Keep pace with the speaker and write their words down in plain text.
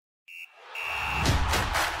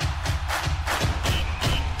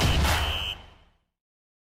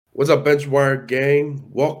What's up, Benchwire gang?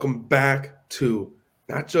 Welcome back to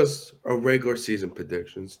not just a regular season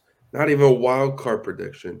predictions, not even a wild card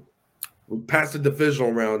prediction. We passed the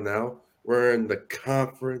divisional round now. We're in the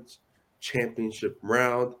conference championship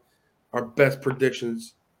round. Our best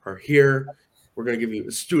predictions are here. We're gonna give you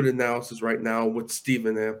a student analysis right now with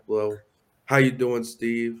Steven Amplo. How you doing,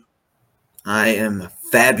 Steve? I am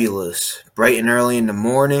fabulous. Bright and early in the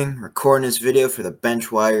morning, recording this video for the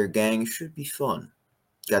Benchwire gang. Should be fun.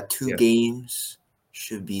 Got two Yeah. games.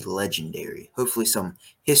 Should be legendary. Hopefully, some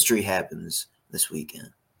history happens this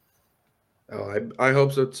weekend. Oh, I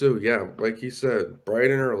hope so too. Yeah, like he said, bright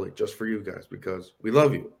and early, just for you guys because we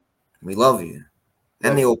love you. We love you. And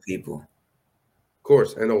Love the you. old people. Of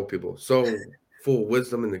course, and old people. So full of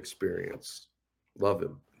wisdom and experience. Love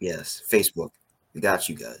him. Yes, Facebook. We got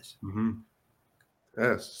you guys. Hmm.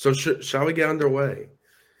 Yes. So shall we get underway?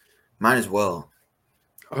 Might as well.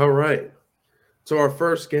 All right. So our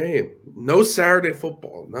first game. No Saturday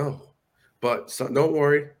football. No. But don't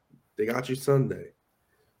worry. They got you Sunday.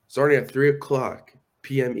 Starting at 3 o'clock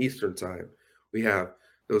p.m. Eastern time. We have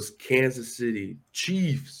those Kansas City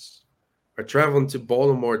Chiefs are traveling to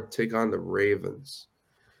Baltimore to take on the Ravens.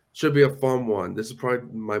 Should be a fun one. This is probably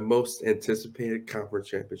my most anticipated conference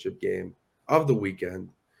championship game of the weekend.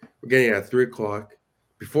 We're getting it at 3 o'clock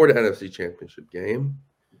before the NFC championship game.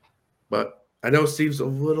 But I know Steve's a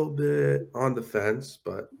little bit on the fence,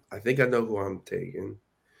 but I think I know who I'm taking.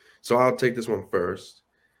 So I'll take this one first.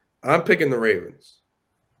 I'm picking the Ravens.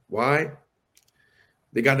 Why?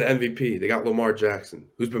 They got the MVP. They got Lamar Jackson,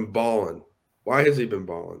 who's been balling. Why has he been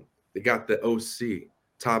balling? They got the OC,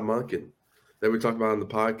 Todd Monken, that we talked about on the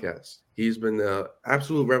podcast. He's been the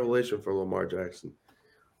absolute revelation for Lamar Jackson.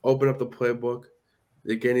 Open up the playbook.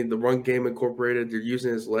 They're getting the run game incorporated. They're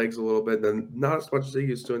using his legs a little bit, and not as much as they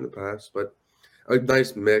used to in the past, but a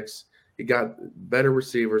nice mix. He got better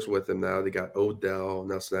receivers with him now. They got Odell,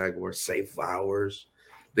 Nelson Aguilar, Say Flowers.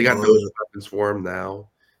 They got those What? weapons for him now.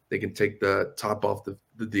 They can take the top off the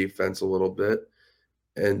defense a little bit.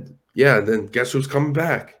 And yeah, then guess who's coming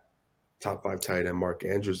back? Top five tight end Mark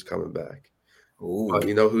Andrews coming back. Ooh. But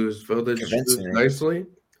you know who's filled his shoes Convincing me. nicely?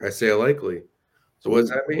 Isaiah Likely. So what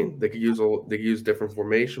does Ooh. that mean? They can use different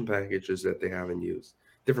formation packages that they haven't used,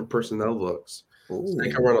 different personnel looks. So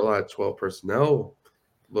they can Ooh. run a lot of 12 personnel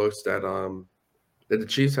looks that the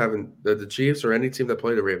Chiefs or any team that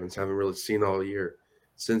played the Ravens haven't really seen all year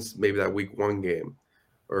since maybe that week one game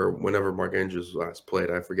or whenever Mark Andrews last played.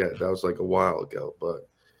 I forget. That was like a while ago. But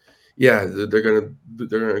yeah, they're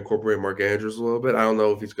gonna incorporate Mark Andrews a little bit. I don't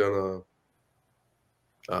know if he's gonna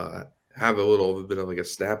uh, have a little bit of like a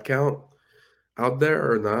snap count out there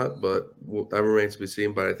or not, but that remains to be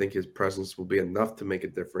seen. But I think his presence will be enough to make a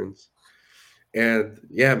difference. And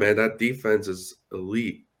yeah, man, that defense is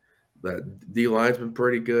elite. That D line's been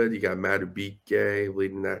pretty good. You got Madubuike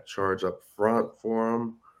leading that charge up front for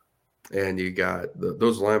him, and you got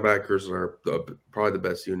those linebackers are probably the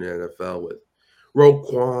best unit in the NFL with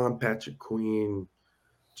Roquan, Patrick Queen,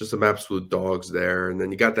 just some absolute dogs there. And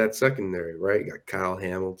then you got that secondary, right? You got Kyle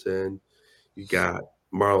Hamilton, you got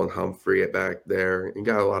Marlon Humphrey back there. You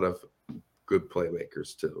got a lot of good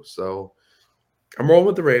playmakers too. So I'm rolling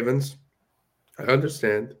with the Ravens. I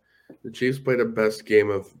understand. The Chiefs played their best game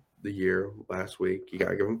of the year last week. You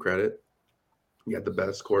gotta give them credit. You got the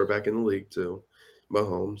best quarterback in the league too,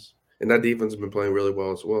 Mahomes, and that defense has been playing really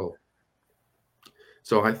well as well.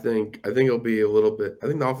 So I think it'll be a little bit. I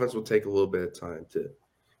think the offense will take a little bit of time to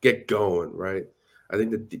get going. Right. I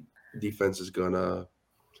think the defense is gonna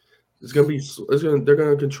it's gonna be it's gonna they're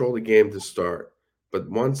gonna control the game to start, but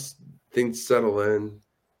once things settle in,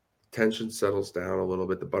 tension settles down a little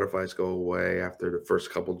bit, the butterflies go away after the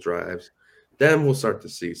first couple drives, then we'll start to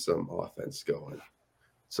see some offense going.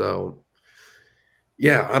 So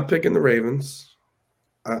yeah, I'm picking the Ravens.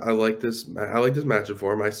 I like this. I like this matchup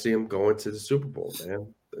for him. I see him going to the Super Bowl,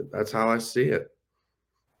 man. That's how I see it.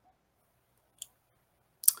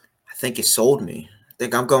 I think you sold me. I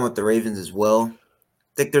think I'm going with the Ravens as well.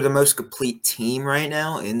 Think they're the most complete team right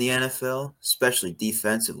now in the NFL, especially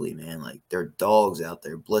defensively, man. Like they're dogs out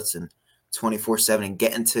there blitzing 24/7 and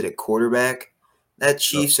getting to the quarterback. That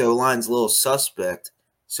So, Chiefs O line's a little suspect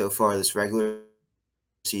so far this regular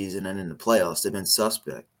season and in the playoffs. They've been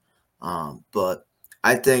suspect. But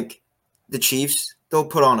I think the Chiefs, they'll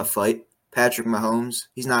put on a fight. Patrick Mahomes,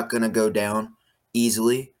 he's not going to go down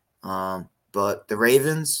easily. But the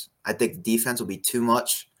Ravens, I think the defense will be too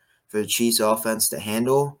much for the Chiefs offense to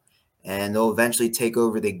handle, and they'll eventually take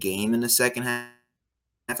over the game in the second half.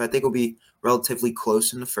 I think it'll be relatively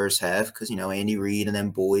close in the first half because, Andy Reid and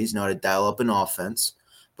them boys know how to dial up an offense.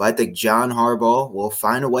 But I think John Harbaugh will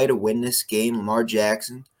find a way to win this game. Lamar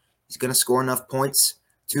Jackson, He's going to score enough points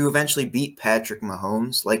to eventually beat Patrick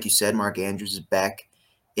Mahomes. Like you said, Mark Andrews is back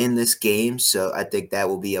in this game, so I think that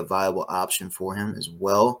will be a viable option for him as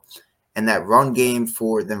well. And that run game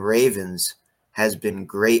for the Ravens has been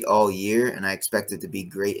great all year, and I expect it to be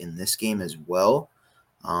great in this game as well.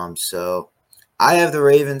 So I have the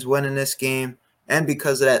Ravens winning this game, and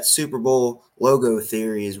because of that Super Bowl logo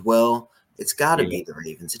theory as well, it's got to be the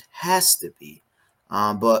Ravens. It has to be.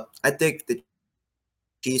 But I think the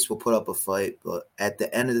Chiefs will put up a fight, but at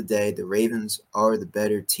the end of the day, the Ravens are the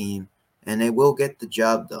better team, and they will get the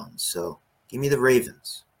job done. So give me the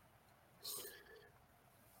Ravens.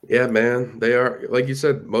 Yeah, man. They are, like you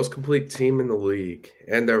said, most complete team in the league,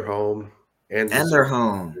 and they're home, and And just they're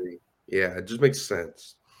home. yeah, it just makes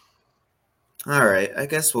sense. All right, I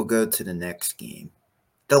guess we'll go to the next game.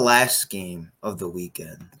 The last game of the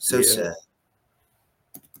weekend. So sad.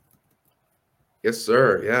 Yes,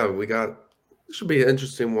 sir. Yeah, we got this should be an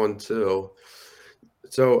interesting one too.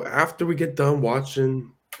 So after we get done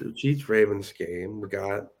watching the Chiefs Ravens game, we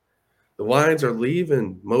got the Lions are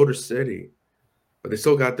leaving Motor City, but they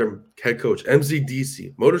still got their head coach,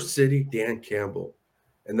 MZDC, Motor City, Dan Campbell.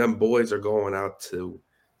 And them boys are going out to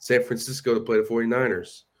San Francisco to play the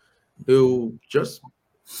 49ers, who just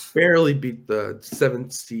barely beat the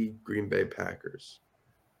 7th seed Green Bay Packers.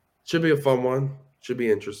 Should be a fun one. Should be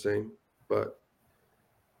interesting. But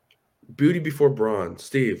beauty before brawn.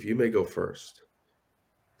 Steve, you may go first.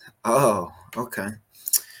 Oh, okay.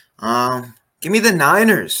 Give me the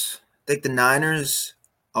Niners. I think the Niners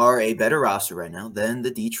are a better roster right now than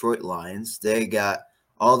the Detroit Lions. They got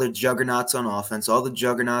all the juggernauts on offense, all the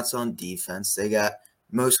juggernauts on defense. They got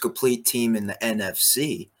most complete team in the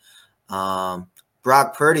NFC.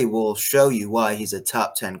 Brock Purdy will show you why he's a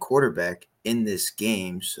top 10 quarterback in this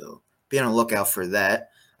game. So be on the lookout for that.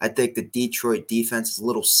 I think the Detroit defense is a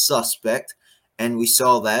little suspect, and we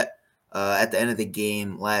saw that at the end of the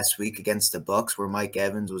game last week against the Bucks, where Mike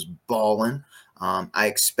Evans was balling. I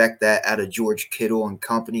expect that out of George Kittle and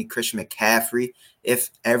company, Christian McCaffrey. If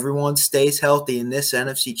everyone stays healthy in this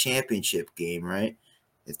NFC Championship game, right?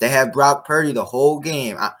 If they have Brock Purdy the whole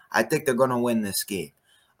game, I think they're going to win this game.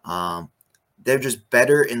 They're just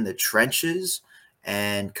better in the trenches,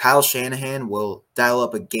 and Kyle Shanahan will dial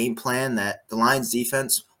up a game plan that the Lions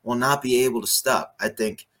defense will not be able to stop. I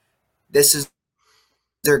think this is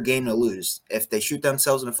their game to lose. If they shoot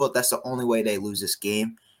themselves in the foot, that's the only way they lose this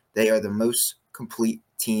game. They are the most complete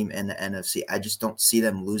team in the NFC. I just don't see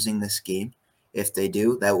them losing this game. If they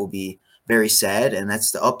do, that will be very sad, and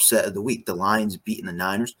that's the upset of the week. The Lions beating the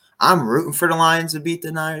Niners. I'm rooting for the Lions to beat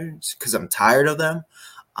the Niners because I'm tired of them.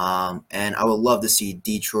 And I would love to see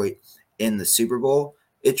Detroit in the Super Bowl.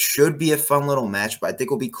 It should be a fun little match, but I think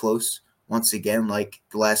it'll be close. Once again, like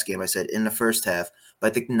the last game I said, in the first half. But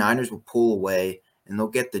I think the Niners will pull away and they'll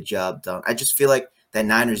get the job done. I just feel like that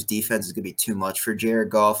Niners defense is going to be too much for Jared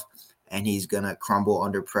Goff, and he's going to crumble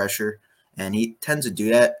under pressure. And he tends to do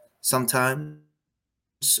that sometimes.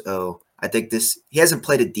 So I think he hasn't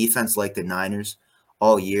played a defense like the Niners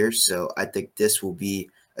all year. So I think this will be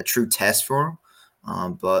a true test for him.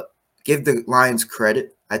 But give the Lions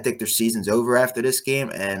credit. I think their season's over after this game,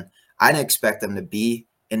 and I didn't expect them to be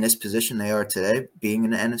in this position they are today, being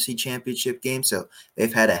in the NFC Championship game. So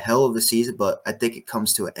they've had a hell of a season, but I think it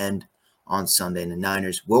comes to an end on Sunday, and the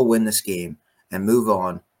Niners will win this game and move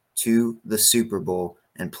on to the Super Bowl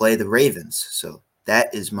and play the Ravens. So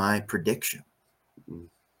that is my prediction.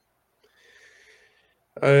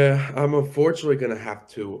 I'm unfortunately going to have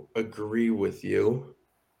to agree with you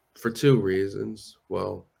for two reasons.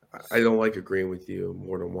 Well, I don't like agreeing with you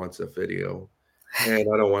more than once a video, and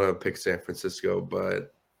I don't want to pick San Francisco,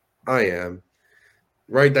 but I am.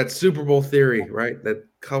 Right, that Super Bowl theory, right? That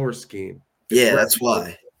color scheme. Yeah, that's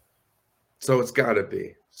why. So it's got to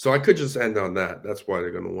be. So I could just end on that. That's why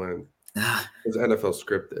they're going to win. It's NFL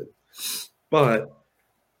scripted. But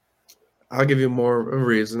I'll give you more of a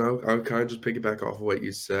reason. I'll kind of just piggyback off of what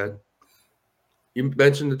you said. You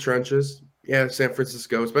mentioned the trenches. Yeah, San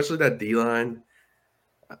Francisco, especially that D line.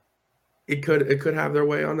 It could have their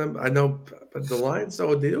way on them. I know, but the Lions,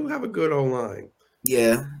 though, they do have a good O line.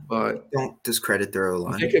 Yeah, but don't discredit their O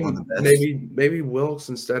line. I'm thinking maybe Wilkes,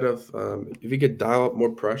 instead of if he could dial up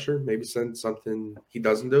more pressure, maybe send something he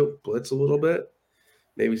doesn't do, blitz a little bit.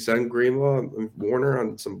 Maybe send Greenlaw and Warner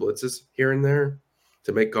on some blitzes here and there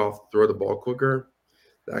to make Goff throw the ball quicker.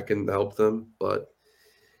 That can help them. But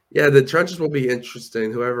yeah, the trenches will be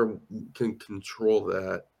interesting. Whoever can control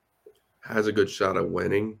that has a good shot at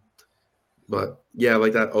winning. But yeah,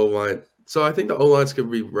 like that O line. So I think the O lines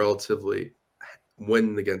could be relatively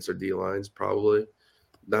win against their D lines, probably.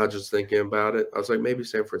 Not just thinking about it. I was like, maybe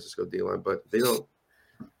San Francisco D line, but they don't.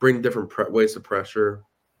 bring different ways of pressure,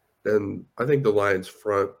 then I think the Lions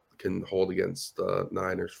front can hold against the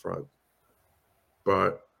Niners front.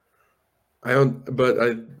 But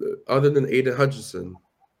other than Aiden Hutchinson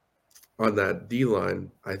on that D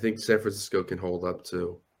line, I think San Francisco can hold up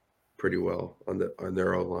too pretty well on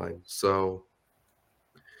their O line. So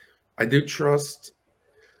I do trust.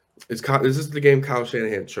 Is this the game Kyle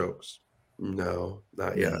Shanahan chokes? No,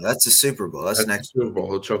 not yet. Yeah, that's a Super Bowl. That's next Super Bowl.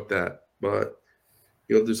 He'll choke that, but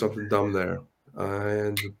he'll do something dumb there.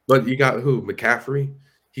 But you got who? McCaffrey?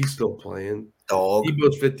 He's still playing. dog.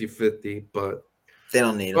 Debo's 50-50, but They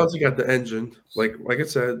don't need him. also you got the engine. Like I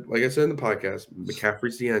said in the podcast,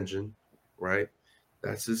 McCaffrey's the engine, right?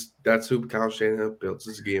 That's who Kyle Shanahan built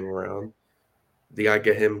his game around. They gotta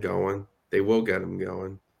get him going. They will get him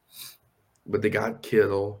going. But they got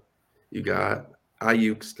Kittle. You got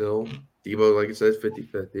Ayuk still. Debo, like I said, is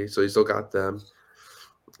 50-50. So you still got them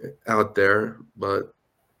out there. And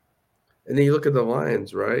then you look at the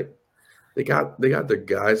Lions, right? They got their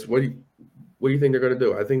guys. What do you think they're going to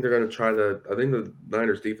do? I think they're going to try to. I think the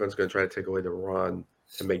Niners defense is going to try to take away the run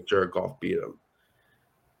and make Jared Goff beat him,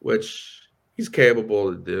 which he's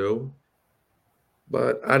capable to do.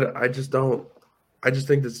 But I just don't. I just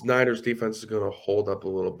think this Niners defense is going to hold up a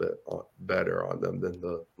little bit better on them than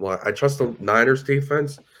the Lions. I trust the Niners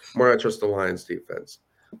defense more than I trust the Lions defense.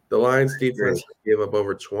 The Lions defense gave up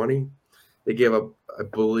over 20. They gave up, I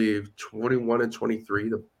believe, 21 and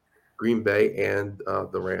 23 to Green Bay and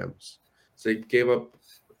the Rams. So they gave up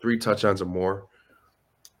 3 touchdowns or more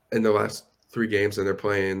in the last 3 games, and they're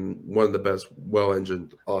playing one of the best,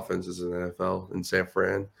 well-engined offenses in the NFL in San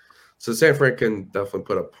Fran. So San Fran can definitely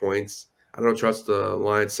put up points. I don't trust the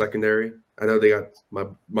Lions secondary. I know they got my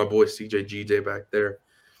boy CJ GJ back there,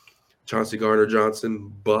 Chauncey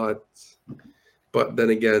Gardner-Johnson, but then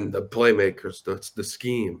again, the playmakers, the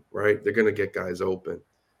scheme, right? They're going to get guys open.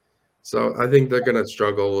 So I think they're going to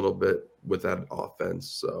struggle a little bit with that offense.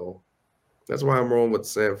 So that's why I'm rolling with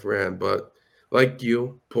San Fran. But like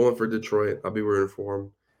you, pulling for Detroit, I'll be rooting for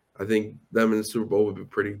them. I think them in the Super Bowl would be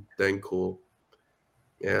pretty dang cool.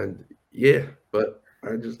 And yeah, but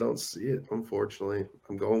I just don't see it, unfortunately.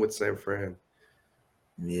 I'm going with San Fran.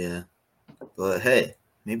 Yeah. But hey,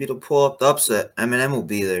 maybe it'll pull up the upset. Eminem will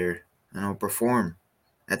be there and he'll perform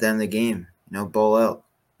at the end of the game. Ball out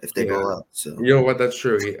if they ball out. So you know what? That's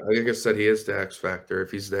true. Like I said, he is the X factor. If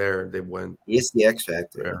he's there, they win. He is the X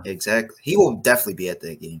factor. Yeah. Exactly. He will definitely be at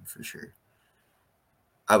that game for sure.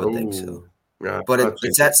 I would think so. Yeah, but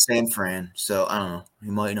it's at San Fran, so I don't know. He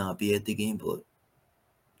might not be at the game, but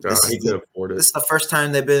he can afford it. This is the first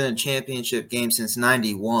time they've been in a championship game since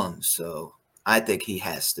 '91, so I think he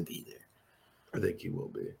has to be there. I think he will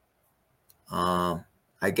be.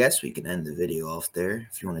 I guess we can end the video off there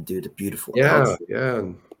if you want to do the beautiful. Yeah.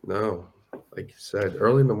 No, like you said,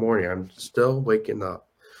 early in the morning, I'm still waking up,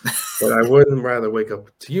 but I wouldn't rather wake up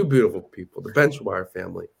to you, beautiful people, the Benchwire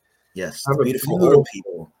family. Yes, have beautiful old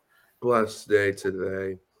people. Blessed day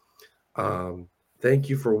today. Thank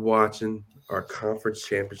you for watching our conference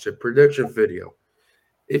championship prediction video.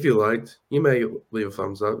 If you liked, you may leave a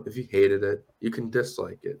thumbs up. If you hated it, you can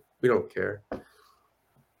dislike it. We don't care.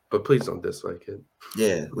 But please don't dislike it.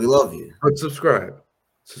 Yeah, we love you. But subscribe.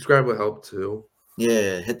 Subscribe will help too.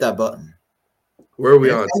 Yeah, hit that button. Where are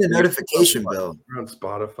we on? And the notification bell. We're on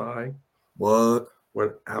Spotify. What? We're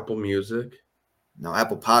on Apple Music. No,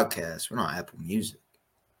 Apple Podcasts. We're not Apple Music.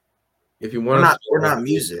 If you want, we're not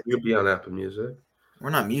music. You'll be on Apple Music.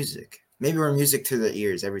 We're not music. Maybe we're music to the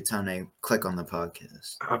ears every time they click on the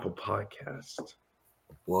podcast. Apple Podcast.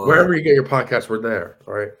 What? Wherever you get your podcast, we're there.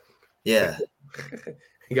 All right. Yeah.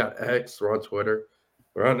 You got X. We're on Twitter.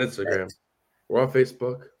 We're on Instagram. We're on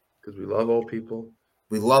Facebook because we love old people.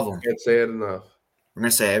 We love them. Can't say it enough. We're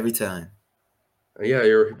gonna say it every time. Yeah,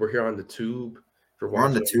 we're here on the Tube. We're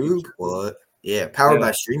on the Tube. What? Yeah, powered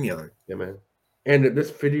by StreamYard. Yeah, man. And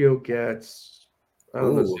this video gets, I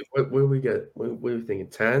don't know, what do we get? What are we thinking?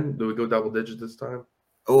 10? Do we go double digits this time?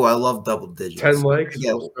 Oh, I love double digits. 10 likes?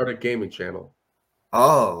 Yeah. We'll start a gaming channel.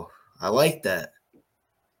 Oh, I like that.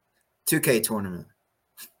 2K tournament.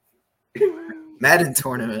 Madden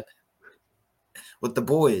tournament. With the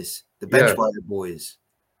boys. The Benchwire boys.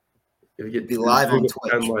 If you get be live on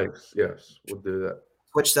Twitch. 10 likes, yes, we'll do that.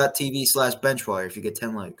 Twitch.tv/Benchwire if you get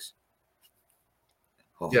 10 likes.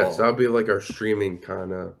 Yes, that'll be like our streaming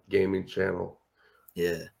kind of gaming channel.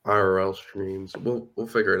 Yeah. IRL streams. We'll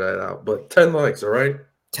figure that out. But 10 likes, all right?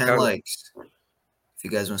 10 likes. If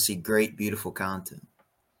you guys want to see great, beautiful content.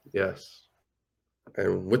 Yes.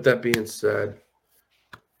 And with that being said,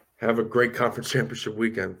 have a great conference championship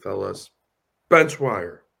weekend, fellas.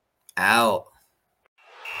 Benchwire. Out.